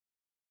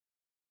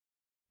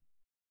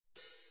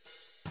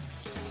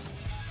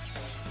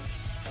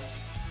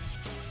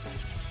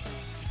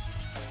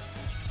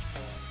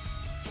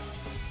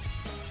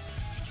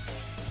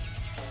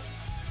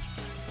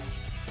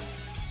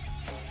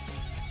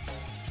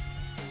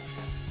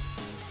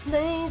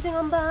blazing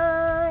on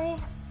by.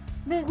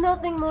 There's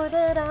nothing more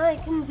that I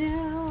can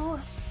do.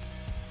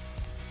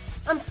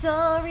 I'm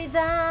sorry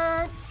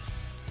that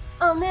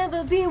I'll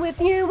never be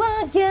with you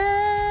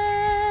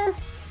again.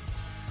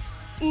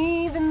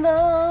 Even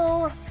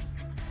though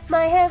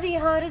my heavy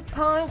heart is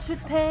parched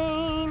with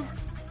pain,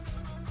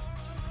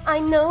 I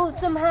know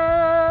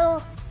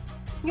somehow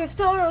your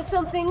sorrow's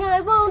something I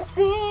won't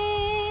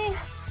see.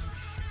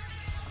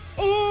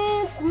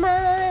 It's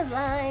my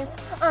life,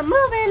 I'm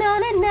moving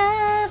on and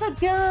never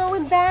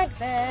going back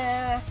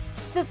there.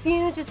 The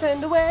future's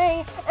turned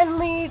away and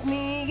leaves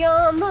me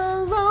on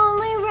the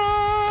lonely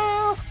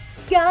rail.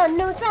 God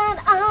knows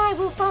that I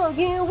will follow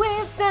you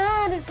if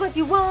that is what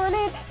you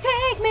wanted.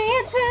 Take me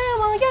into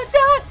all your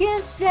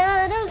darkest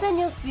shadows and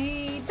you'll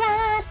see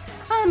that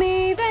I'm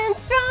even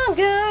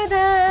stronger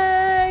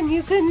than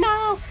you could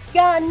know.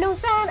 God knows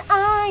that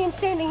I am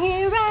standing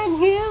here and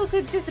you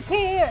could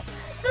disappear,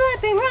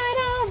 slipping right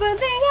over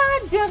the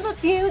edge of the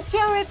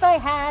future. If I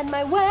had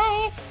my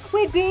way,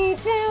 we'd be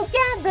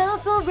together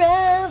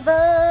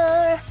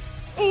forever,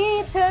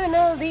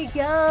 eternally.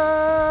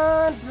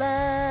 God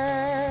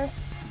bless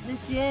the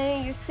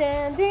day you're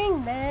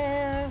standing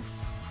there.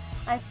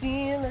 I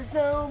feel as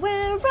though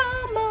we're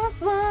almost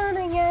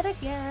one yet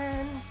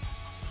again.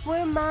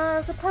 We're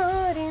miles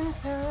apart in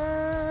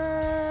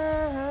time.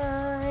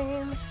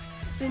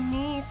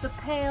 Beneath the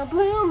pale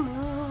blue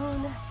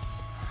moon,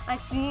 I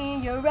see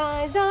your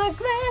eyes are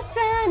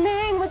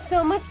glistening with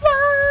so much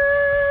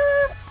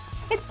love.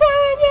 It's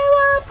tearing you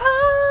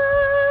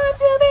apart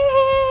to be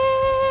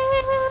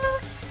here.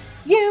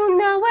 You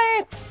know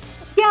it.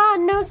 God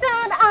knows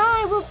that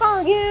I will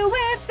follow you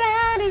if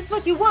that is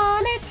what you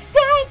wanted.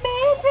 Take me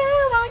into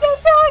all your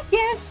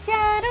darkest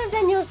shadows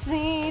and you'll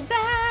see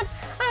that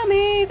I'm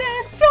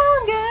even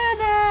stronger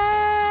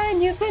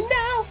than you could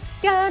know.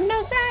 God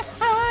knows that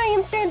I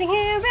am standing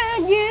here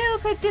and you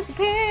could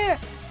disappear,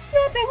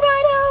 slipping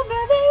right over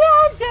the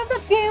edge of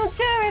the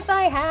future. If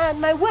I had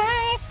my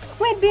way,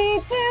 we'd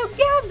be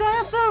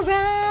together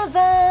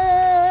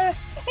forever,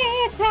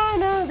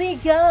 eternally.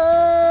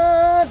 God